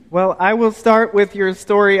Well, I will start with your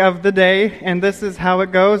story of the day, and this is how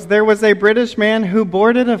it goes. There was a British man who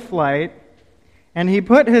boarded a flight, and he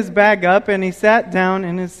put his bag up, and he sat down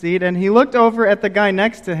in his seat, and he looked over at the guy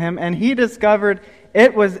next to him, and he discovered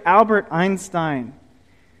it was Albert Einstein.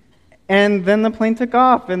 And then the plane took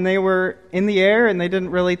off, and they were in the air, and they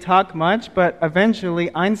didn't really talk much, but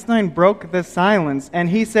eventually Einstein broke the silence, and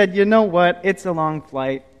he said, "You know what? It's a long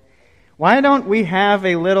flight. Why don't we have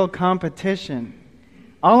a little competition?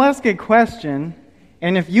 I'll ask a question,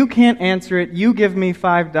 and if you can't answer it, you give me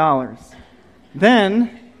 $5.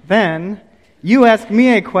 Then, you ask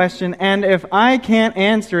me a question, and if I can't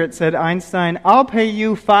answer it," said Einstein, "I'll pay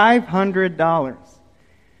you $500.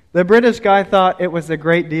 The British guy thought it was a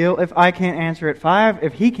great deal. If I can't answer it, 5.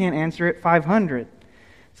 If he can't answer it, 500.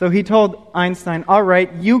 So he told Einstein, "All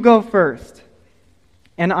right, you go first."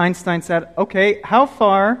 And Einstein said, "Okay, how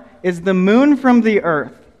far is the moon from the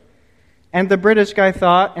earth?" And the British guy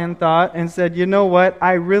thought and said, "You know what?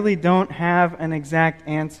 I really don't have an exact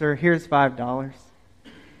answer. Here's $5.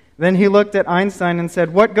 Then he looked at Einstein and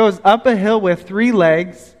said, "What goes up a hill with 3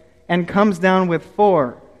 legs and comes down with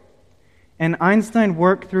 4? And Einstein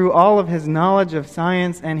worked through all of his knowledge of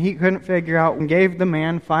science, and he couldn't figure out and gave the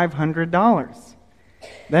man $500.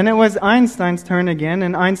 Then it was Einstein's turn again,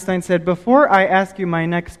 and Einstein said, "Before I ask you my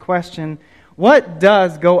next question, what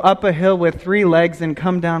does go up a hill with 3 legs and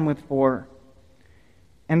come down with 4?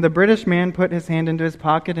 And the British man put his hand into his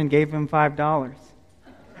pocket and gave him $5.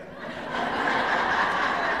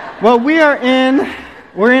 Well, we're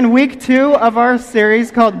in week 2 of our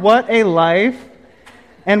series called What a Life.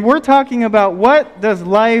 And we're talking about what does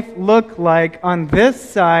life look like on this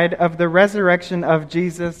side of the resurrection of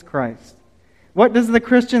Jesus Christ. What does the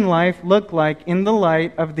Christian life look like in the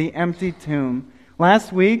light of the empty tomb?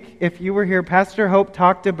 Last week, if you were here, Pastor Hope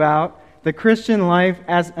talked about the Christian life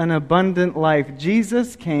as an abundant life.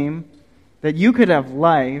 Jesus came that you could have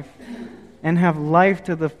life and have life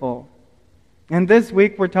to the full. And this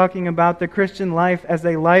week, we're talking about the Christian life as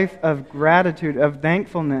a life of gratitude, of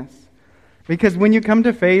thankfulness. Because when you come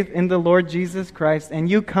to faith in the Lord Jesus Christ and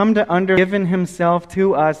you come to given Himself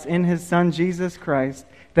to us in His Son Jesus Christ,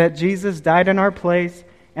 that Jesus died in our place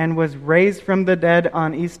and was raised from the dead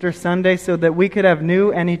on Easter Sunday so that we could have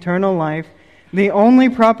new and eternal life, the only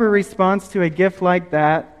proper response to a gift like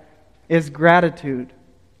that is gratitude.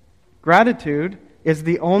 Gratitude is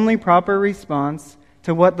the only proper response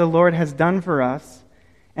to what the Lord has done for us.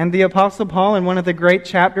 And the Apostle Paul, in one of the great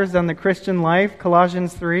chapters on the Christian life,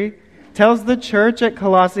 Colossians 3, tells the church at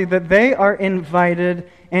Colossae that they are invited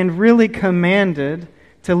and really commanded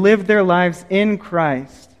to live their lives in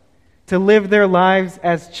Christ, to live their lives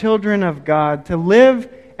as children of God, to live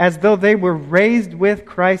as though they were raised with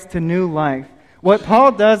Christ to new life. What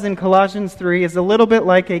Paul does in Colossians 3 is a little bit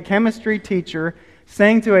like a chemistry teacher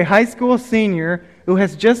saying to a high school senior who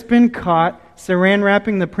has just been caught saran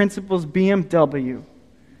wrapping the principal's BMW,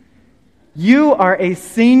 "You are a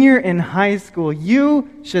senior in high school. You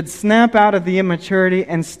should snap out of the immaturity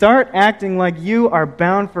and start acting like you are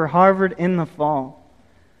bound for Harvard in the fall."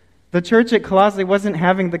 The church at Colossae wasn't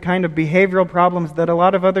having the kind of behavioral problems that a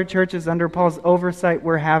lot of other churches under Paul's oversight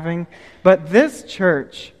were having. But this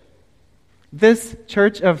church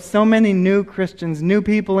of so many new Christians, new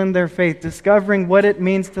people in their faith, discovering what it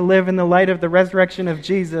means to live in the light of the resurrection of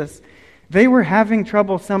Jesus, they were having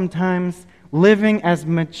trouble sometimes living as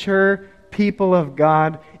mature people of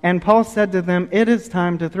God. And Paul said to them, it is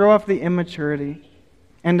time to throw off the immaturity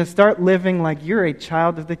and to start living like you're a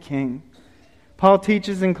child of the King. Paul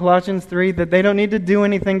teaches in Colossians 3 that they don't need to do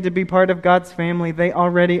anything to be part of God's family. They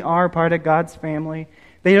already are part of God's family.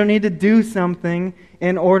 They don't need to do something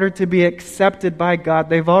in order to be accepted by God.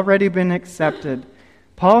 They've already been accepted.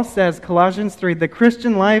 Paul says, Colossians 3, the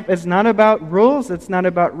Christian life is not about rules. It's not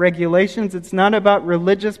about regulations. It's not about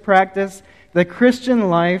religious practice. The Christian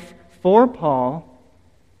life, for Paul,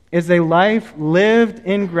 is a life lived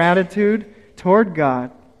in gratitude toward God,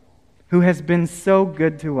 who has been so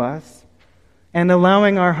good to us, and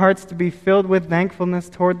allowing our hearts to be filled with thankfulness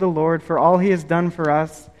toward the Lord for all He has done for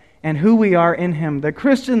us and who we are in Him. The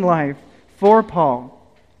Christian life, for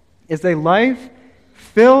Paul, is a life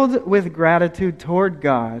filled with gratitude toward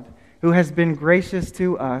God, who has been gracious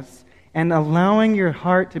to us, and allowing your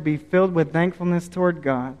heart to be filled with thankfulness toward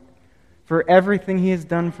God for everything He has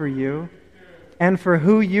done for you and for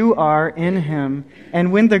who you are in Him.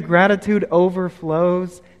 And when the gratitude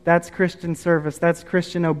overflows, that's Christian service, that's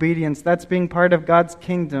Christian obedience, that's being part of God's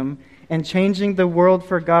kingdom and changing the world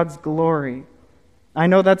for God's glory. I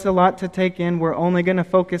know that's a lot to take in. We're only going to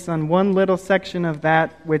focus on one little section of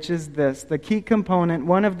that, which is this. The key component,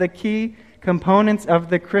 one of the key components of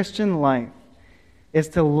the Christian life, is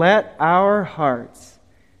to let our hearts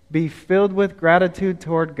be filled with gratitude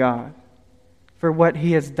toward God for what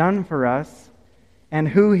He has done for us and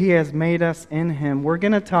who He has made us in Him. We're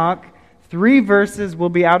going to talk 3 verses. We'll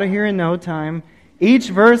be out of here in no time. Each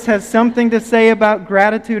verse has something to say about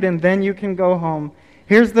gratitude, and then you can go home.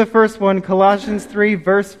 Here's the first one, Colossians 3,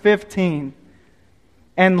 verse 15.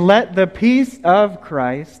 And let the peace of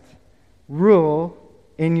Christ rule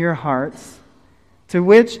in your hearts, to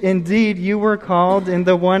which indeed you were called in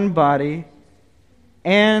the one body,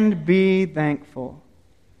 and be thankful.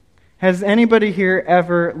 Has anybody here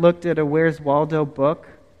ever looked at a Where's Waldo book?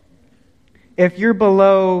 If you're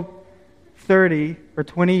below 30 or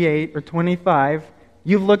 28 or 25,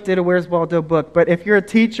 you've looked at a Where's Waldo book. But if you're a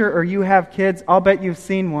teacher or you have kids, I'll bet you've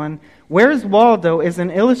seen one. Where's Waldo is an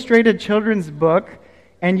illustrated children's book,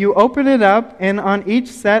 and you open it up, and on each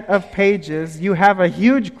set of pages, you have a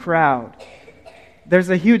huge crowd. There's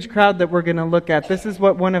a huge crowd that we're going to look at. This is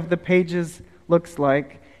what one of the pages looks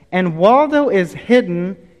like. And Waldo is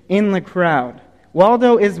hidden in the crowd.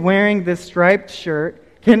 Waldo is wearing this striped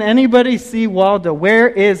shirt. Can anybody see Waldo? Where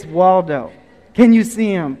is Waldo? Can you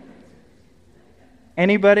see him?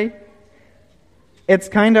 Anybody? It's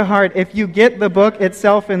kind of hard. If you get the book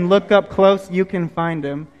itself and look up close, you can find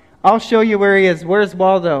him. I'll show you where he is. Where's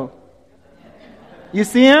Waldo? You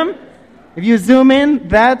see him? If you zoom in,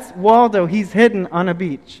 that's Waldo. He's hidden on a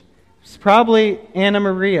beach. It's probably Anna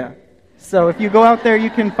Maria. So if you go out there, you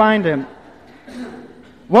can find him.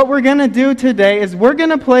 What we're going to do today is we're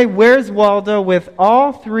going to play Where's Waldo with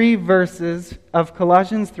all 3 verses of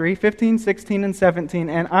Colossians 3, 15, 16, and 17.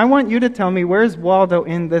 And I want you to tell me where's Waldo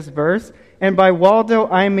in this verse. And by Waldo,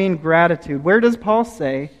 I mean gratitude. Where does Paul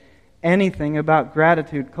say anything about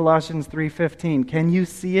gratitude? Colossians 3:15. Can you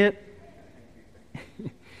see it?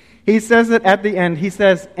 He says it at the end. He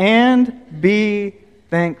says, and be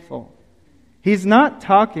thankful. He's not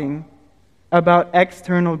talking about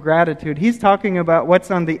external gratitude. He's talking about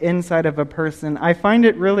what's on the inside of a person. I find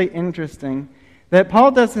it really interesting that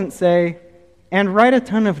Paul doesn't say, and write a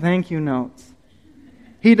ton of thank you notes.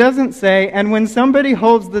 He doesn't say, and when somebody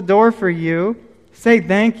holds the door for you, say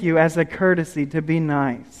thank you as a courtesy to be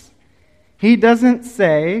nice. He doesn't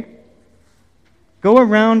say, go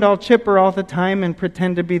around all chipper all the time and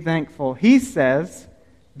pretend to be thankful. He says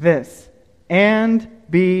this, and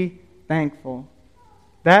be thankful.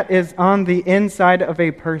 That is on the inside of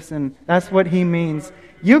a person. That's what he means.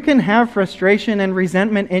 You can have frustration and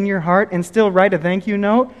resentment in your heart and still write a thank you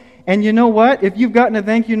note. And you know what? If you've gotten a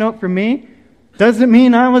thank you note from me, doesn't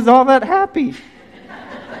mean I was all that happy.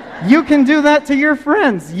 You can do that to your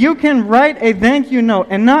friends. You can write a thank you note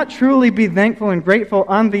and not truly be thankful and grateful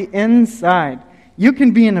on the inside. You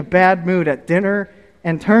can be in a bad mood at dinner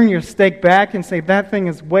and turn your steak back and say, that thing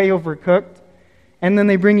is way overcooked. And then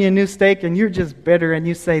they bring you a new steak and you're just bitter and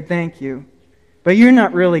you say thank you. But you're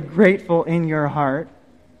not really grateful in your heart.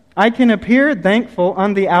 I can appear thankful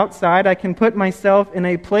on the outside. I can put myself in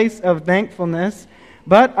a place of thankfulness.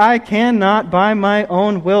 But I cannot by my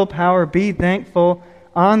own willpower be thankful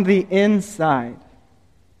on the inside.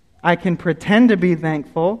 I can pretend to be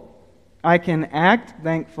thankful. I can act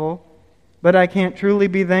thankful. But I can't truly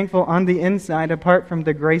be thankful on the inside apart from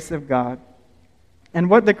the grace of God. And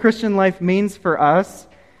what the Christian life means for us,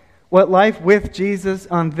 what life with Jesus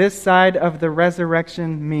on this side of the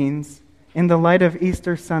resurrection means, in the light of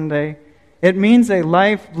Easter Sunday, it means a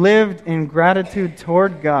life lived in gratitude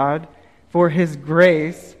toward God for His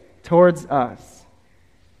grace towards us.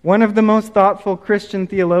 One of the most thoughtful Christian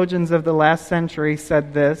theologians of the last century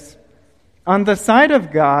said this, on the side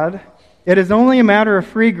of God, it is only a matter of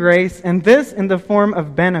free grace, and this in the form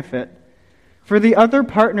of benefit. For the other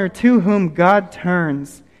partner to whom God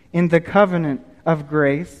turns in the covenant of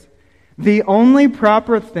grace, the only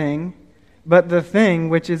proper thing, but the thing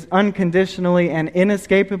which is unconditionally and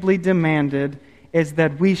inescapably demanded, is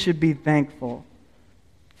that we should be thankful.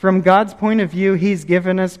 From God's point of view, He's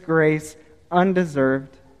given us grace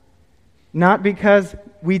undeserved, not because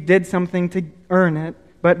we did something to earn it,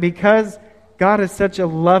 but because God is such a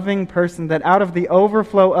loving person that out of the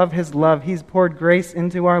overflow of His love, He's poured grace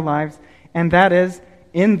into our lives. And that is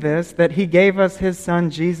in this, that He gave us His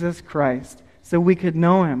Son, Jesus Christ, so we could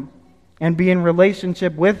know Him and be in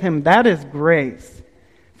relationship with Him. That is grace.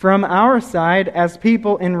 From our side, as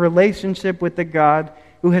people in relationship with the God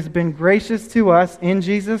who has been gracious to us in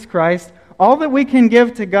Jesus Christ, all that we can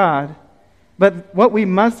give to God, but what we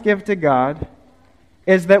must give to God,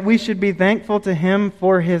 is that we should be thankful to Him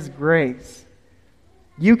for His grace.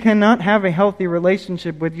 You cannot have a healthy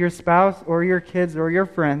relationship with your spouse or your kids or your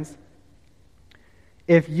friends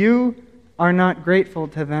if you are not grateful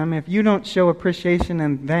to them, if you don't show appreciation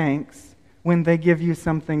and thanks when they give you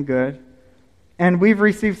something good. And we've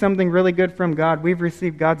received something really good from God. We've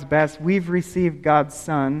received God's best. We've received God's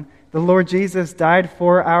Son. The Lord Jesus died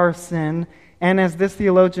for our sin. And as this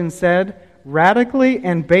theologian said, radically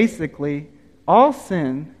and basically, all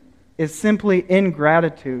sin is simply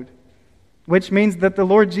ingratitude, which means that the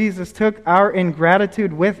Lord Jesus took our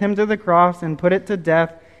ingratitude with him to the cross and put it to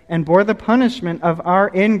death and bore the punishment of our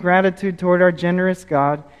ingratitude toward our generous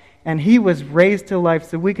God. And he was raised to life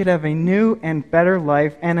so we could have a new and better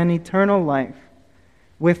life and an eternal life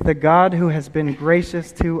with the God who has been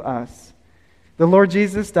gracious to us. The Lord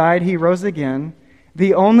Jesus died, he rose again.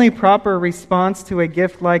 The only proper response to a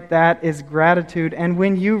gift like that is gratitude. And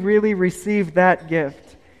when you really receive that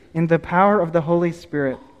gift in the power of the Holy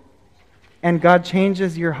Spirit, and God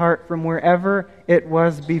changes your heart from wherever it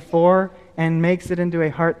was before and makes it into a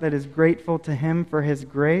heart that is grateful to him for his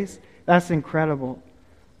grace, that's incredible.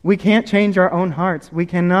 We can't change our own hearts. We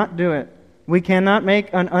cannot do it. We cannot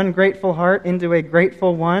make an ungrateful heart into a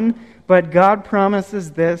grateful one, but God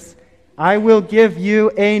promises this: I will give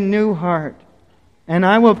you a new heart, and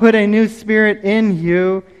I will put a new spirit in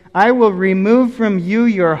you. I will remove from you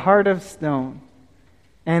your heart of stone,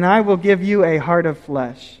 and I will give you a heart of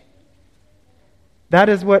flesh. That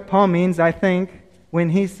is what Paul means, I think, when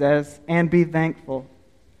he says, and be thankful.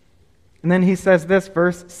 And then he says this,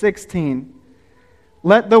 verse 16.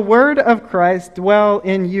 Let the word of Christ dwell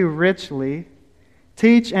in you richly.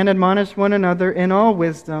 Teach and admonish one another in all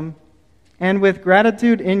wisdom, and with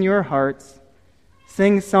gratitude in your hearts,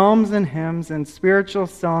 sing psalms and hymns and spiritual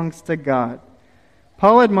songs to God.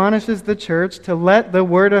 Paul admonishes the church to let the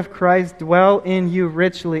word of Christ dwell in you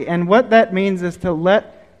richly. And what that means is to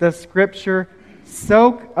let the Scripture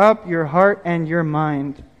soak up your heart and your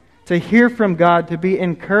mind, to hear from God, to be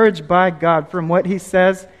encouraged by God from what he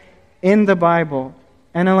says in the Bible,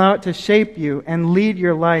 and allow it to shape you and lead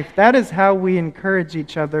your life. That is how we encourage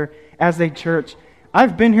each other as a church.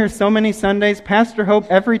 I've been here so many Sundays. Pastor Hope,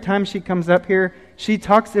 every time she comes up here, she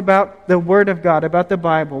talks about the Word of God, about the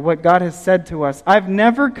Bible, what God has said to us. I've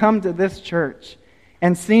never come to this church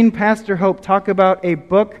and seen Pastor Hope talk about a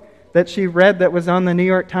book that she read that was on the New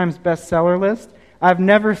York Times bestseller list. I've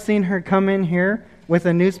never seen her come in here with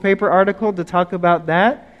a newspaper article to talk about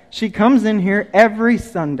that. She comes in here every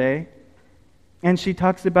Sunday and she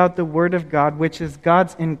talks about the Word of God, which is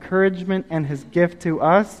God's encouragement and his gift to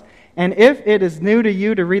us. And if it is new to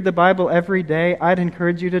you to read the Bible every day, I'd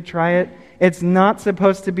encourage you to try it. It's not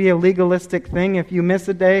supposed to be a legalistic thing. If you miss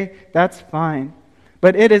a day, that's fine.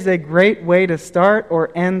 But it is a great way to start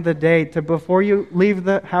or end the day. To before you leave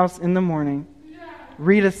the house in the morning,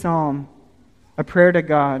 read a psalm, a prayer to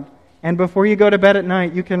God. And before you go to bed at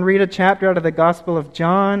night, you can read a chapter out of the Gospel of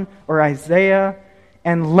John or Isaiah,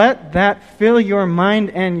 and let that fill your mind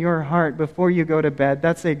and your heart before you go to bed.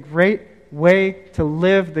 That's a great way to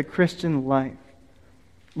live the Christian life.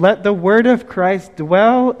 Let the word of Christ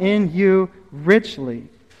dwell in you richly.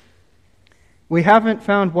 We haven't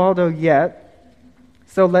found Waldo yet,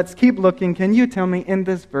 so let's keep looking. Can you tell me in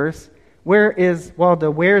this verse, where is Waldo?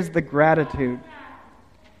 Where's the gratitude?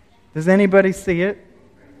 Does anybody see it?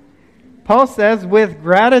 Paul says, with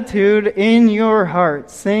gratitude in your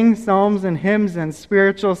heart, sing psalms and hymns and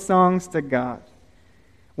spiritual songs to God.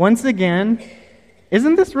 Once again,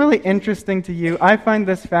 isn't this really interesting to you? I find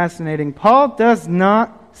this fascinating. Paul does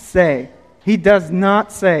not say,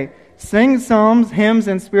 sing psalms, hymns,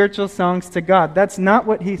 and spiritual songs to God. That's not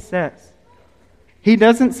what he says. He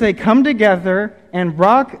doesn't say, come together and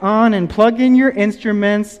rock on and plug in your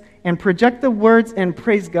instruments and project the words and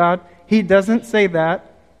praise God. He doesn't say that.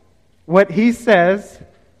 What he says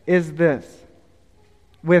is this: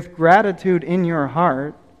 with gratitude in your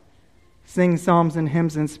heart, sing psalms and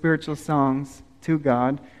hymns and spiritual songs to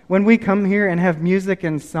God. When we come here and have music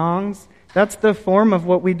and songs, that's the form of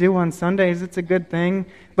what we do on Sundays. It's a good thing.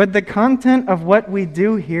 But the content of what we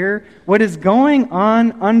do here, what is going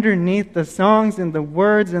on underneath the songs and the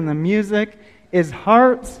words and the music, is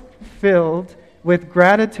hearts filled with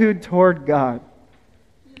gratitude toward God.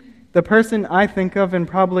 The person I think of, and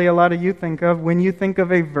probably a lot of you think of, when you think of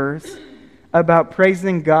a verse about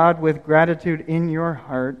praising God with gratitude in your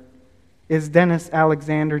heart, is Dennis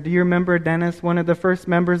Alexander. Do you remember Dennis, one of the first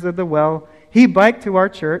members of the Well? He biked to our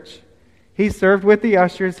church. He served with the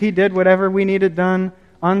ushers. He did whatever we needed done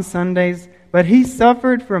on Sundays. But he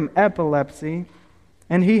suffered from epilepsy,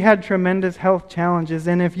 and he had tremendous health challenges.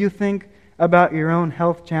 And if you think about your own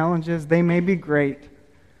health challenges, they may be great,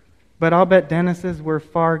 but I'll bet Dennis's were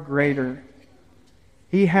far greater.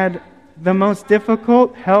 He had the most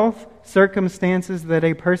difficult health circumstances that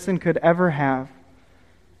a person could ever have.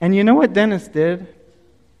 And you know what Dennis did?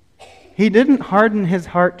 He didn't harden his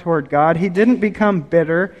heart toward God. He didn't become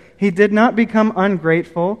bitter. He did not become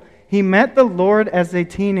ungrateful. He met the Lord as a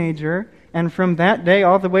teenager, and from that day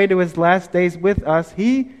all the way to his last days with us,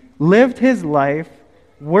 he lived his life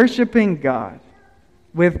worshiping God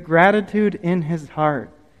with gratitude in his heart.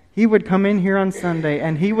 He would come in here on Sunday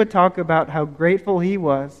and he would talk about how grateful he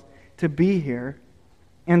was to be here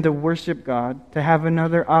and to worship God, to have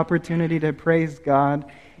another opportunity to praise God.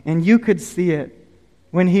 And you could see it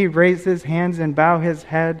when he raised his hands and bow his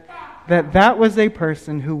head, that was a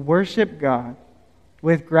person who worshiped God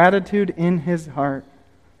with gratitude in his heart.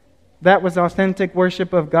 That was authentic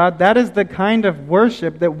worship of God. That is the kind of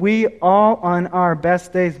worship that we all on our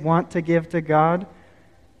best days want to give to God,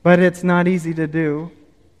 but it's not easy to do.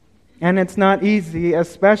 And it's not easy,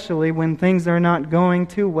 especially when things are not going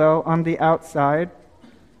too well on the outside.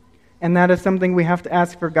 And that is something we have to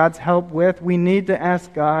ask for God's help with. We need to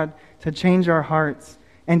ask God to change our hearts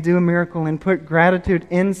and do a miracle and put gratitude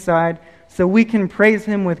inside so we can praise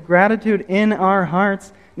Him with gratitude in our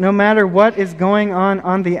hearts no matter what is going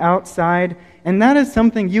on the outside. And that is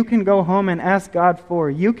something you can go home and ask God for.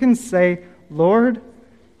 You can say, Lord,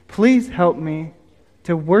 please help me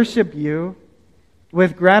to worship You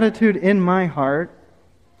with gratitude in my heart,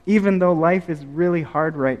 even though life is really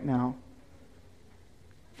hard right now.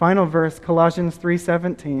 Final verse, Colossians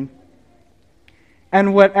 3:17.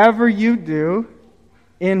 And whatever you do,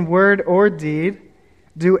 in word or deed,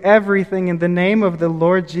 do everything in the name of the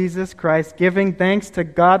Lord Jesus Christ, giving thanks to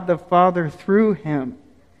God the Father through Him.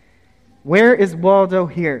 Where is Waldo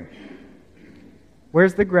here?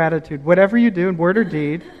 Where's the gratitude? Whatever you do in word or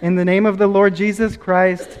deed, in the name of the Lord Jesus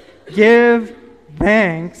Christ, give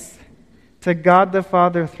thanks to God the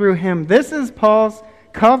Father through Him. This is Paul's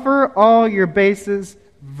cover all your bases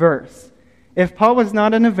verse. If Paul was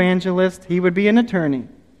not an evangelist, he would be an attorney.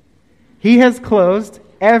 He has closed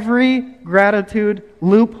every gratitude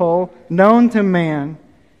loophole known to man.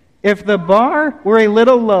 If the bar were a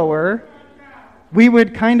little lower, we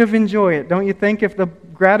would kind of enjoy it, don't you think? If the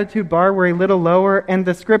gratitude bar were a little lower, and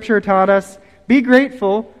the Scripture taught us, be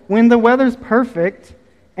grateful when the weather's perfect,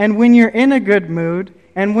 and when you're in a good mood,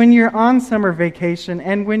 and when you're on summer vacation,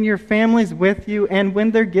 and when your family's with you, and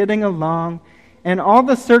when they're getting along, and all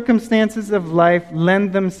the circumstances of life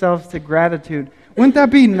lend themselves to gratitude. Wouldn't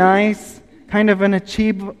that be nice? Kind of an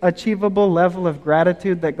achievable level of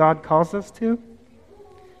gratitude that God calls us to?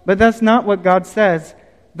 But that's not what God says.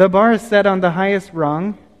 The bar is set on the highest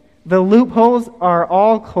rung. The loopholes are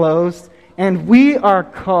all closed, and we are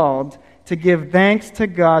called to give thanks to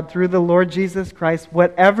God through the Lord Jesus Christ,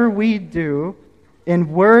 whatever we do,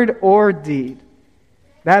 in word or deed.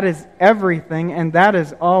 That is everything, and that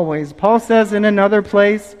is always. Paul says in another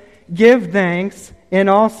place, give thanks in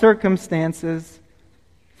all circumstances,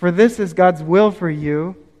 for this is God's will for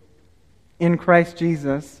you in Christ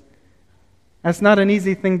Jesus. That's not an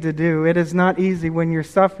easy thing to do. It is not easy when you're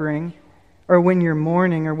suffering, or when you're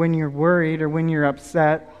mourning, or when you're worried, or when you're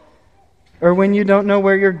upset, or when you don't know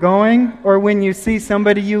where you're going, or when you see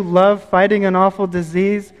somebody you love fighting an awful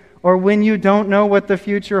disease, or when you don't know what the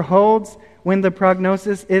future holds, when the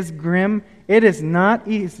prognosis is grim. It is not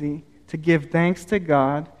easy to give thanks to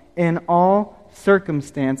God in all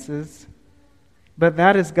circumstances, but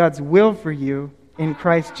that is God's will for you in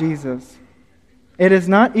Christ Jesus. It is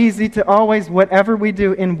not easy to always, whatever we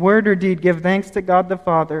do in word or deed, give thanks to God the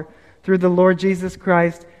Father through the Lord Jesus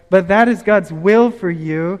Christ, but that is God's will for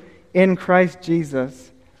you in Christ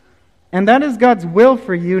Jesus. And that is God's will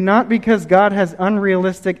for you, not because God has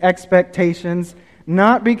unrealistic expectations,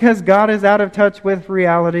 not because God is out of touch with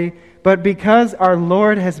reality, but because our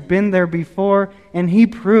Lord has been there before, and He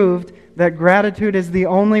proved that gratitude is the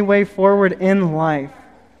only way forward in life.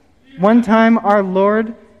 One time our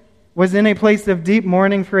Lord was in a place of deep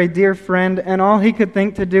mourning for a dear friend, and all He could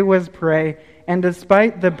think to do was pray. And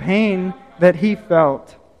despite the pain that He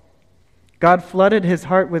felt, God flooded His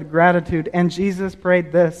heart with gratitude, and Jesus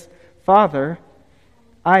prayed this, Father,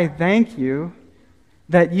 I thank You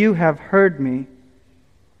that You have heard me.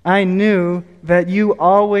 I knew that You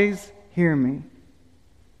always hear me.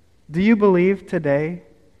 Do you believe today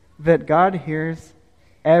that God hears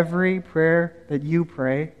every prayer that you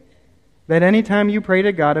pray? That anytime you pray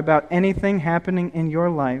to God about anything happening in your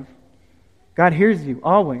life, God hears you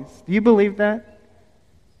always. Do you believe that?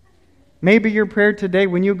 Maybe your prayer today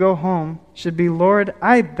when you go home should be, Lord,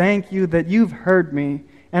 I thank You that You've heard me.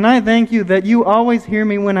 And I thank You that You always hear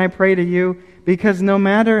me when I pray to You, because no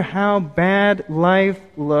matter how bad life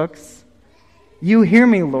looks, You hear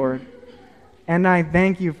me, Lord. And I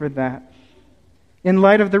thank You for that. In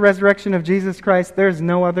light of the resurrection of Jesus Christ, there's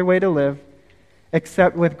no other way to live.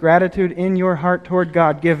 except with gratitude in your heart toward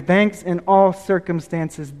God. Give thanks in all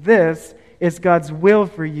circumstances. This is God's will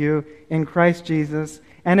for you in Christ Jesus.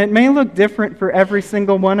 And it may look different for every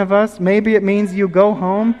single one of us. Maybe it means you go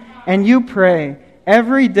home and you pray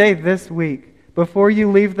every day this week before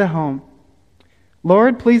you leave the home.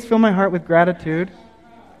 Lord, please fill my heart with gratitude.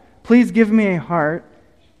 Please give me a heart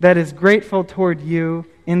that is grateful toward you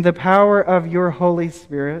in the power of your Holy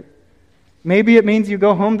Spirit. Maybe it means you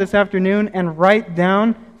go home this afternoon and write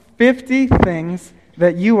down 50 things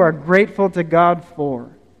that you are grateful to God for.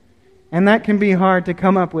 And that can be hard to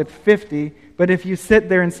come up with 50, but if you sit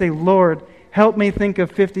there and say, Lord, help me think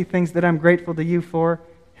of 50 things that I'm grateful to you for,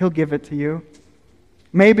 He'll give it to you.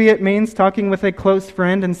 Maybe it means talking with a close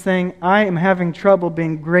friend and saying, I am having trouble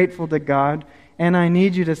being grateful to God, and I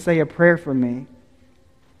need you to say a prayer for me.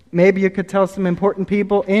 Maybe you could tell some important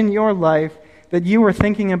people in your life that you were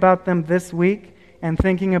thinking about them this week and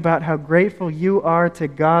thinking about how grateful you are to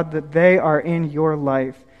God that they are in your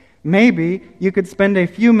life. Maybe you could spend a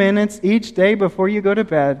few minutes each day before you go to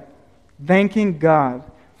bed thanking God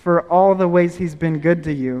for all the ways He's been good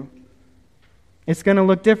to you. It's going to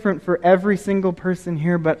look different for every single person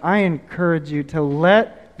here, but I encourage you to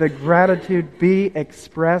let the gratitude be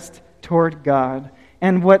expressed toward God.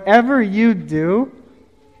 And whatever you do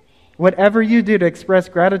to express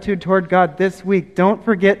gratitude toward God this week, don't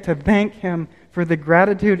forget to thank Him for the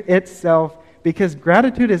gratitude itself, because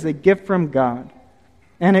gratitude is a gift from God.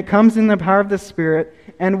 And it comes in the power of the Spirit,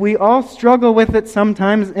 and we all struggle with it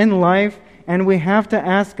sometimes in life, and we have to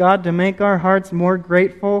ask God to make our hearts more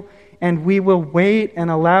grateful, and we will wait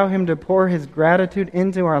and allow Him to pour His gratitude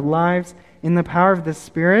into our lives in the power of the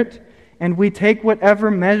Spirit. And we take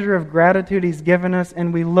whatever measure of gratitude He's given us,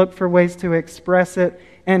 and we look for ways to express it,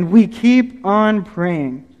 and we keep on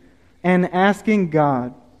praying and asking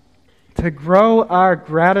God to grow our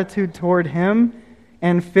gratitude toward Him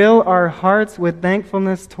and fill our hearts with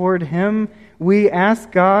thankfulness toward Him. We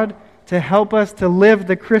ask God to help us to live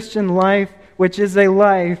the Christian life, which is a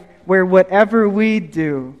life where whatever we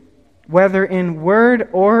do, whether in word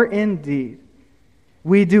or in deed,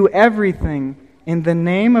 we do everything in the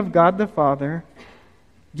name of God the Father,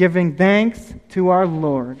 giving thanks to our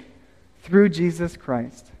Lord through Jesus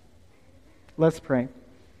Christ. Let's pray.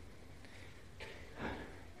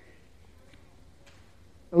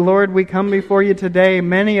 Lord, we come before you today.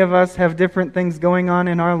 Many of us have different things going on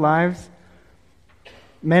in our lives.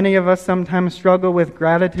 Many of us sometimes struggle with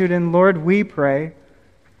gratitude. And Lord, we pray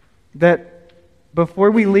that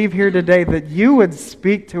before we leave here today, that you would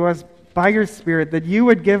speak to us by your Spirit, that you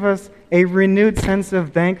would give us a renewed sense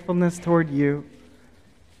of thankfulness toward you,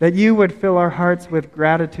 that you would fill our hearts with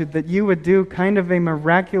gratitude, that you would do kind of a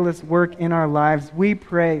miraculous work in our lives. We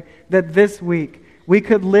pray that this week we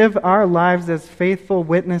could live our lives as faithful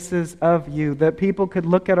witnesses of you, that people could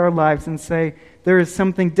look at our lives and say, there is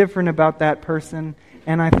something different about that person,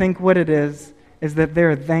 and I think what it is that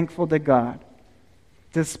they're thankful to God,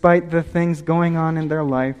 despite the things going on in their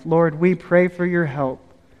life. Lord, we pray for your help.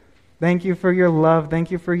 Thank you for your love. Thank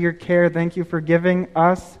you for your care. Thank you for giving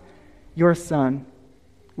us your Son.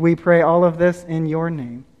 We pray all of this in your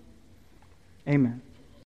name. Amen.